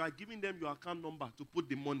house rent. You are giving them your account number to put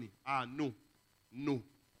the money.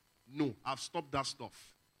 No. I've stopped that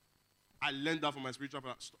stuff. I learned that from my spiritual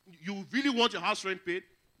father. You really want your house rent paid?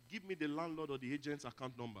 Give me the landlord or the agent's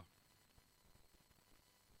account number.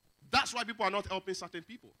 That's why people are not helping certain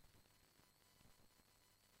people.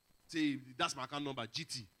 Say, that's my account number,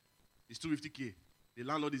 GT. It's 250K. The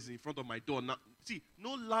landlord is in front of my door now. See,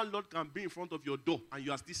 no landlord can be in front of your door and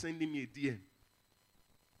you are still sending me a DM.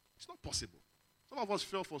 It's not possible. Some of us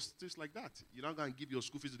fell for things like that. You're not going to give your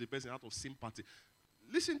school fees to the person out of sympathy.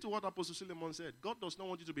 Listen to what Apostle Suleiman said. God does not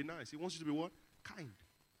want you to be nice. He wants you to be what? Kind.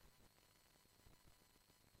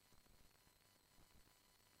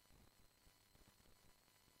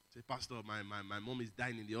 Say, Pastor, my mom is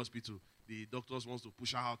dying in the hospital. The doctors want to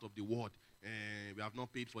push her out of the ward. And we have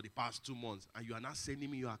not paid for the past 2 months. And you are not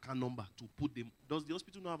sending me your account number to put them. Does the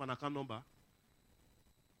hospital not have an account number?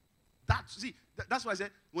 That's why I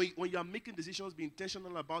said, when you are making decisions, be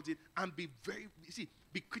intentional about it and be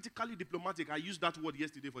be critically diplomatic. I used that word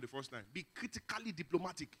yesterday for the first time. Be critically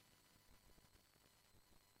diplomatic.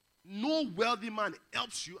 No wealthy man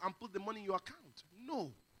helps you and put the money in your account.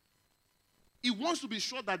 No. He wants to be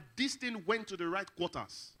sure that this thing went to the right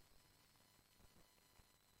quarters.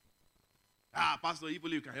 Pastor, if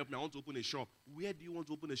only you can help me. I want to open a shop. Where do you want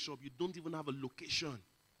to open a shop? You don't even have a location.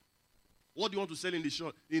 What do you want to sell in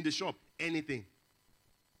the shop? Anything.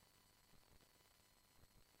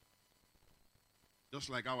 Just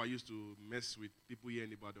like how I used to mess with people here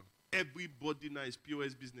in Ibadan. Everybody now is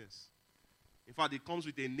POS business. In fact, it comes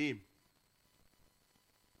with a name.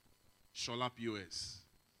 Shola POS.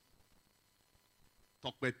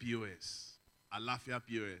 Tokwe POS. Alafia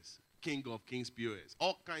POS. King of Kings POS.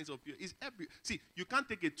 All kinds of POS. See, you can't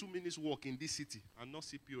take a 2 minutes walk in this city and not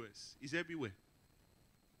see POS. It's everywhere.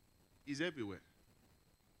 It's everywhere.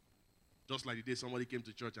 Just like the day somebody came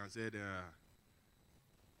to church and said,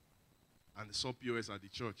 and saw POS at the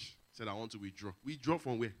church. Said, I want to withdraw. Withdraw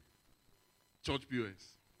from where? Church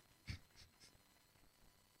POS.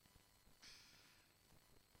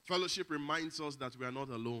 Fellowship reminds us that we are not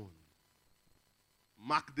alone.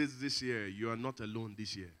 Mark this year. You are not alone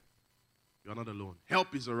this year. You are not alone.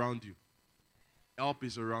 Help is around you. Help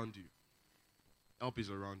is around you. Help is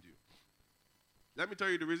around you. Let me tell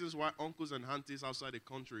you the reasons why uncles and aunties outside the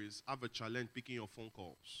countries have a challenge picking your phone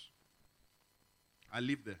calls. I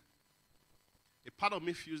live there. A part of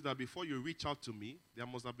me feels that before you reach out to me, there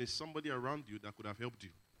must have been somebody around you that could have helped you.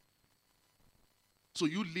 So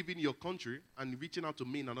you living in your country and reaching out to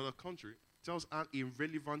me in another country tells how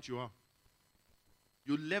irrelevant you are.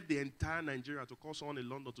 You left the entire Nigeria to call someone in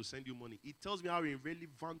London to send you money. It tells me how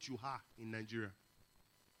irrelevant you are in Nigeria.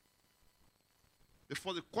 The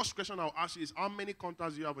first question I'll ask you is, how many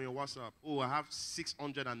contacts do you have on your WhatsApp? Oh, I have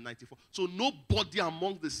 694. So nobody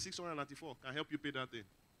among the 694 can help you pay that thing.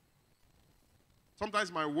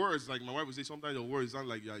 Sometimes my words, like my wife will say, sometimes your words sound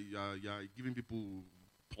like you're giving people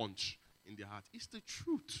punch in their heart. It's the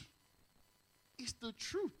truth. It's the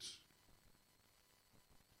truth.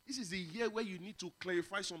 This is the year where you need to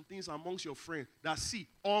clarify some things amongst your friends. That, see,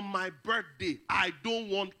 on my birthday, I don't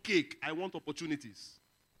want cake. I want opportunities.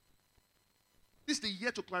 This is the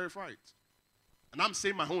year to clarify it. And I'm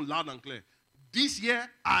saying my own loud and clear. This year,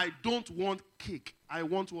 I don't want cake. I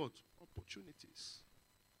want what? Opportunities.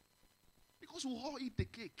 Because we'll all eat the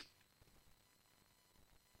cake.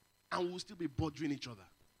 And we'll still be bothering each other.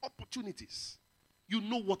 Opportunities. You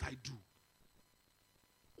know what I do.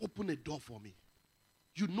 Open a door for me.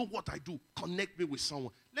 You know what I do. Connect me with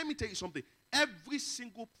someone. Let me tell you something. Every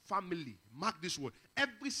single family, mark this word,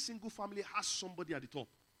 every single family has somebody at the top.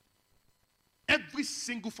 Every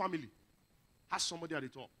single family has somebody at the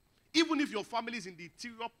top. Even if your family is in the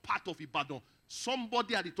interior part of Ibadan,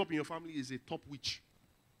 somebody at the top in your family is a top witch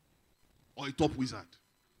or a top wizard.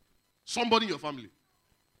 Somebody in your family.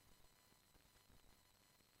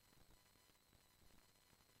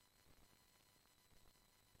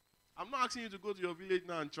 I'm not asking you to go to your village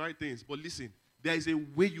now and try things, but listen, there is a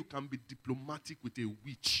way you can be diplomatic with a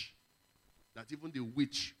witch that even the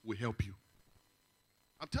witch will help you.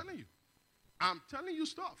 I'm telling you. I'm telling you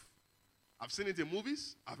stuff. I've seen it in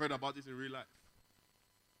movies. I've heard about it in real life.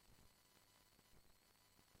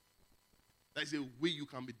 There is a way you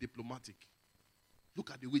can be diplomatic.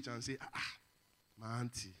 Look at the witch and say, my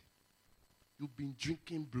auntie, you've been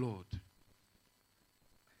drinking blood.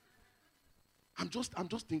 I'm just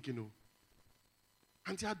thinking,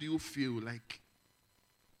 auntie, how do you feel like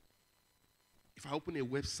if I open a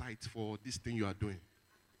website for this thing you are doing?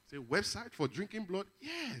 Say, website for drinking blood?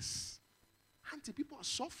 Yes. Auntie, people are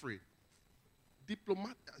suffering.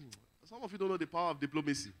 Some of you don't know the power of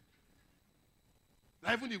diplomacy.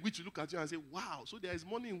 Like even the witch will look at you and say, wow, so there is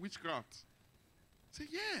money in witchcraft. Say,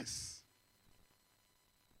 yes.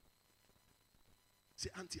 Say,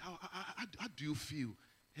 auntie, how do you feel?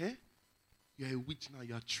 Eh? You're a witch now.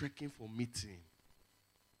 You're trekking for meeting.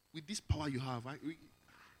 With this power you have, I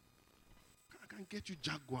can get you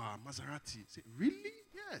Jaguar, Maserati. Say, really?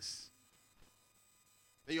 Yes.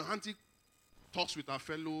 And your auntie talks with her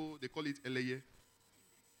fellow, they call it Eleye.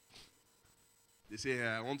 They say,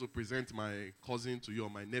 I want to present my cousin to you, or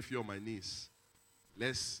my nephew, or my niece.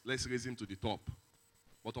 Let's raise him to the top.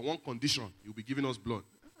 But on one condition, you'll be giving us blood.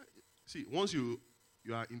 See, once you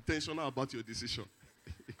are intentional about your decision.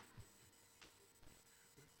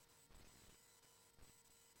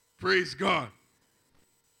 Praise God.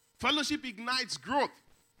 Fellowship ignites growth.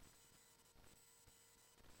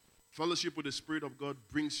 Fellowship with the Spirit of God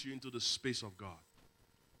brings you into the space of God.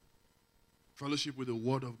 Fellowship with the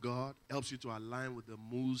Word of God helps you to align with the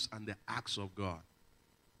moves and the acts of God.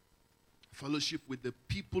 Fellowship with the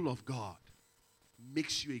people of God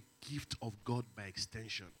makes you a gift of God by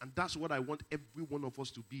extension. And that's what I want every one of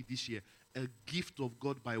us to be this year. A gift of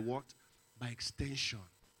God by what? By extension.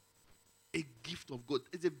 A gift of God.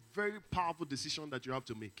 It's a very powerful decision that you have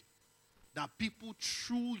to make. That people,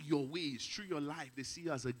 through your ways, through your life, they see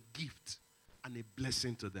you as a gift and a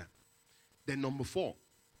blessing to them. Then number 4.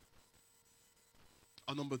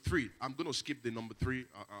 Or number 3. I'm going to skip the number 3.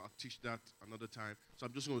 I'll teach that another time. So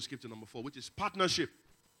I'm just going to skip to number 4, which is partnership.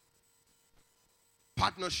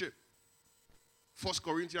 Partnership. 1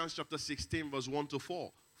 Corinthians chapter 16, verse 1 to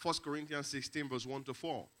 4. 1 Corinthians 16, verse 1 to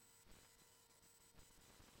 4.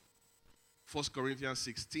 1 Corinthians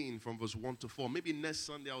 16 from verse 1 to 4. Maybe next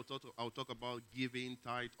Sunday I'll talk about giving,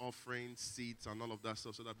 tithe, offering, seeds, and all of that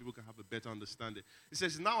stuff so that people can have a better understanding. It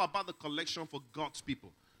says, now about the collection for God's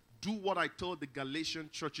people. Do what I told the Galatian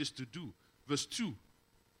churches to do. Verse 2.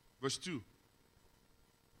 Verse 2.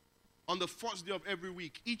 On the first day of every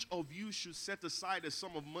week, each of you should set aside a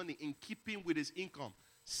sum of money in keeping with his income,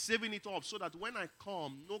 saving it up so that when I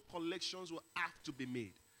come, no collections will have to be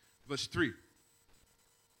made. Verse 3.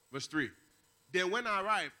 Verse 3. Then when I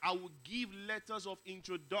arrive, I will give letters of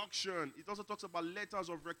introduction. It also talks about letters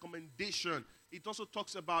of recommendation. It also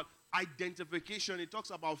talks about identification. It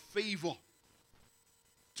talks about favor.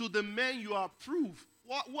 To the men you approve.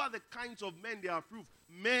 Who are the kinds of men they approve?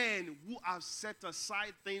 Men who have set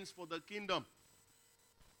aside things for the kingdom.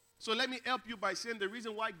 So let me help you by saying the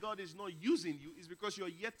reason why God is not using you is because you're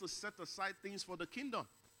yet to set aside things for the kingdom.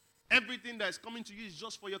 Everything that is coming to you is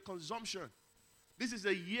just for your consumption. This is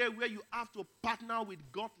a year where you have to partner with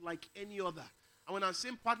God like any other. And when I'm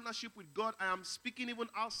saying partnership with God, I am speaking even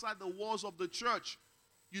outside the walls of the church.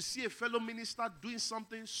 You see a fellow minister doing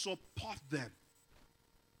something, support them.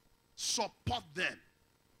 Support them.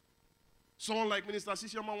 Someone like Minister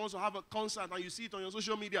Sisioma wants to have a concert and you see it on your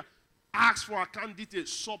social media, ask for account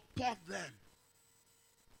details. Support them.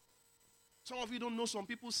 Some of you don't know some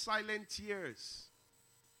people's silent tears.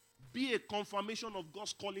 Be a confirmation of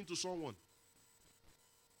God's calling to someone.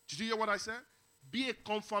 Did you hear what I said? Be a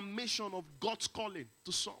confirmation of God's calling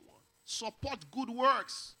to someone. Support good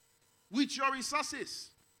works with your resources.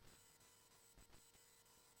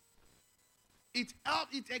 It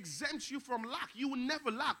exempts you from lack. You will never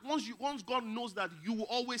lack. Once God knows that, you will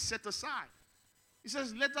always set aside. He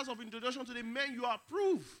says, letters of introduction to the men you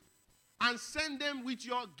approve, and send them with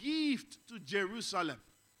your gift to Jerusalem.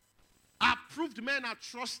 Approved men are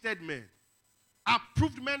trusted men.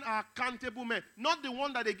 Approved men are accountable men. Not the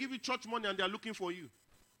one that they give you church money and they are looking for you.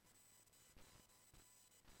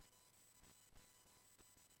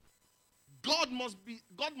 God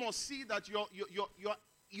must see that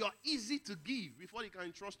you're easy to give before he can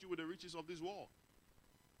entrust you with the riches of this world.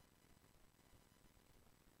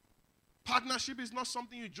 Partnership is not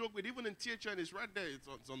something you joke with. Even in THN, it's right there.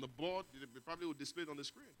 It's on the board. They probably will display it on the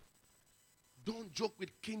screen. Don't joke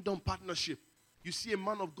with kingdom partnership. You see a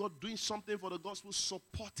man of God doing something for the gospel,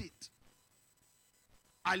 support it.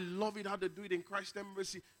 I love it how they do it in Christ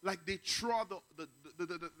Embassy. Like they throw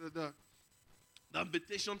the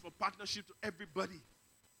invitation for partnership to everybody.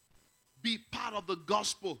 Be part of the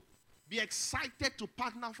gospel. Be excited to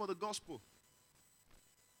partner for the gospel.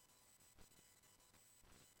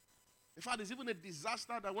 In fact, it's even a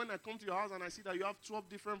disaster that when I come to your house and I see that you have 12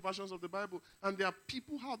 different versions of the Bible, and there are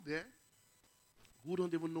people out there who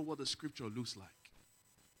don't even know what the scripture looks like.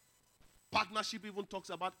 Partnership even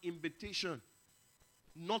talks about invitation.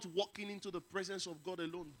 Not walking into the presence of God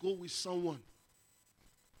alone. Go with someone.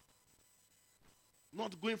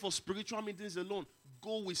 Not going for spiritual meetings alone.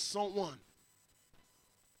 Go with someone.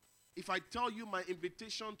 If I tell you my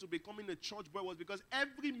invitation to becoming a church boy was because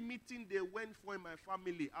every meeting they went for in my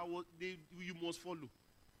family, you must follow.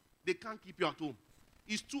 They can't keep you at home.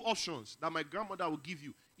 It's 2 options that my grandmother will give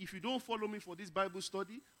you. If you don't follow me for this Bible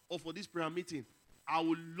study or for this prayer meeting, I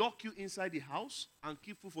will lock you inside the house and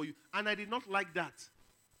keep food for you. And I did not like that.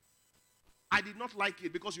 I did not like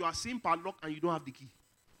it because you are seeing padlock and you don't have the key.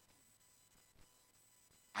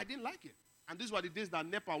 I didn't like it. And these were the days that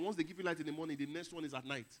NEPA, once they give you light in the morning, the next one is at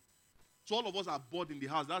night. So all of us are bored in the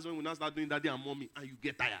house. That's when we now start doing daddy and mommy, and you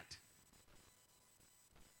get tired.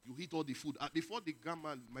 You eat all the food. Before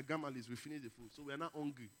my grandma leaves, we finish the food. So we are not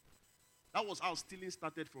hungry. That was how stealing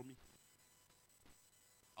started for me.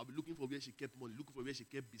 I'll be looking for where she kept money, looking for where she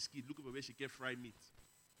kept biscuit, looking for where she kept fried meat.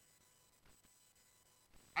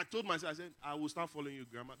 I told myself, I said, I will start following you,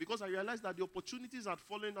 Grandma. Because I realized that the opportunities at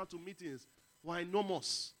following her to meetings were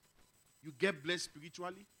enormous. You get blessed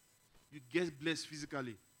spiritually. You get blessed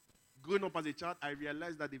physically. Growing up as a child, I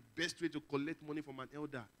realized that the best way to collect money from an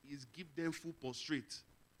elder is give them full prostrate.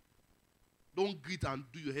 Don't greet and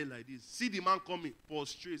do your hair like this. See the man coming,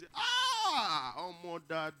 prostrate. Say, oh, my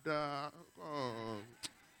dada. Oh.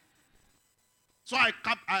 So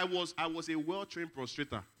I was a well-trained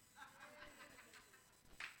prostrator.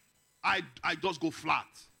 I just go flat.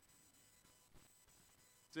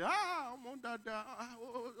 Say, my dada.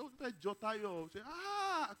 Say,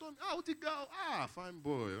 what you go? Fine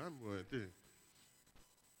boy.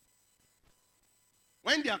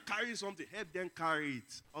 When they are carrying something, help them carry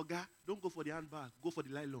it. Oga, don't go for the handbag. Go for the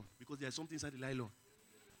nylon because there's something inside the nylon.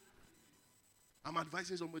 I'm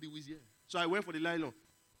advising somebody who is here. So I went for the nylon.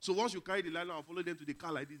 So once you carry the nylon, I'll follow them to the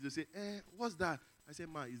car like this. They say, what's that? I said,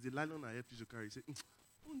 ma, it's the nylon I helped you to carry. He said,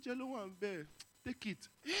 take it.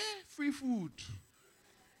 Free food.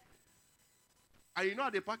 And you know how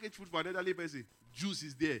they package food for an elderly person? Juice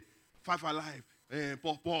is there. 5 Alive.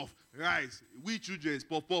 Puff, rice. We children's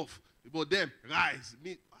puff. But them, rice.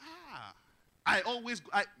 Me, I always,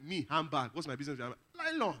 handbag. What's my business?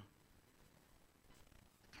 Nylon.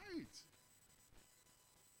 Carry it.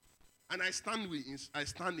 And I stand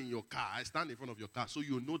in your car. I stand in front of your car. So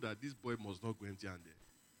you know that this boy must not go empty-handed.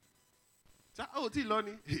 Say,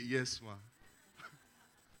 Tiloni? Yes, ma.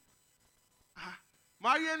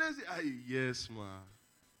 Mariana say, yes, ma.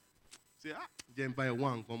 Say, then buy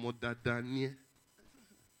one, come on, that near.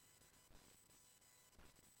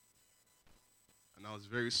 And I was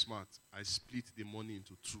very smart. I split the money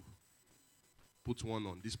into 2. Put one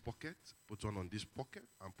on this pocket, put one on this pocket,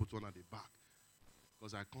 and put one at the back.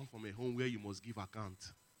 Because I come from a home where you must give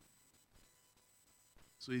account.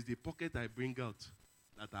 So it's the pocket I bring out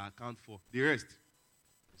that I account for. The rest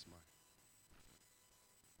is mine.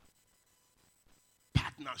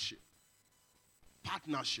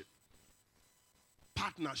 Partnership.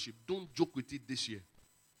 Don't joke with it this year.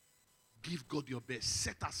 Give God your best.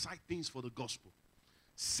 Set aside things for the gospel.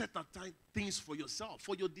 Set aside things for yourself,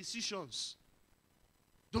 for your decisions.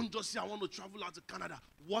 Don't just say, I want to travel out to Canada.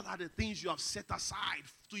 What are the things you have set aside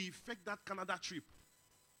to effect that Canada trip?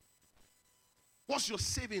 What's your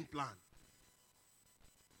saving plan?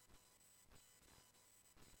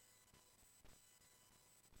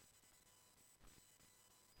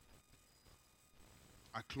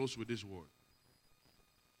 I close with this word.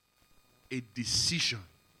 A decision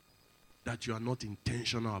that you are not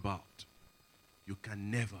intentional about, you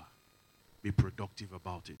can never be productive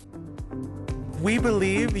about it. We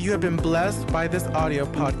believe you have been blessed by this audio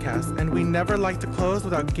podcast, and we never like to close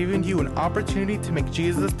without giving you an opportunity to make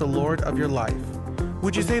Jesus the Lord of your life.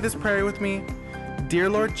 Would you say this prayer with me? Dear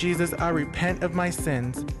Lord Jesus, I repent of my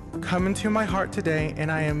sins. Come into my heart today,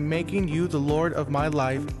 and I am making you the Lord of my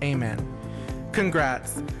life. Amen.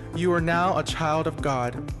 Congrats. You are now a child of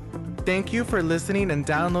God. Thank you for listening and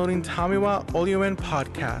downloading Tamiwa Oluen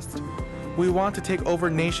podcast. We want to take over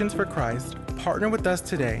nations for Christ. Partner with us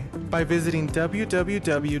today by visiting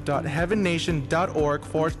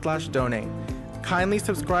www.heavennation.org/donate. Kindly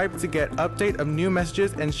subscribe to get update of new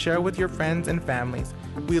messages and share with your friends and families.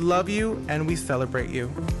 We love you and we celebrate you.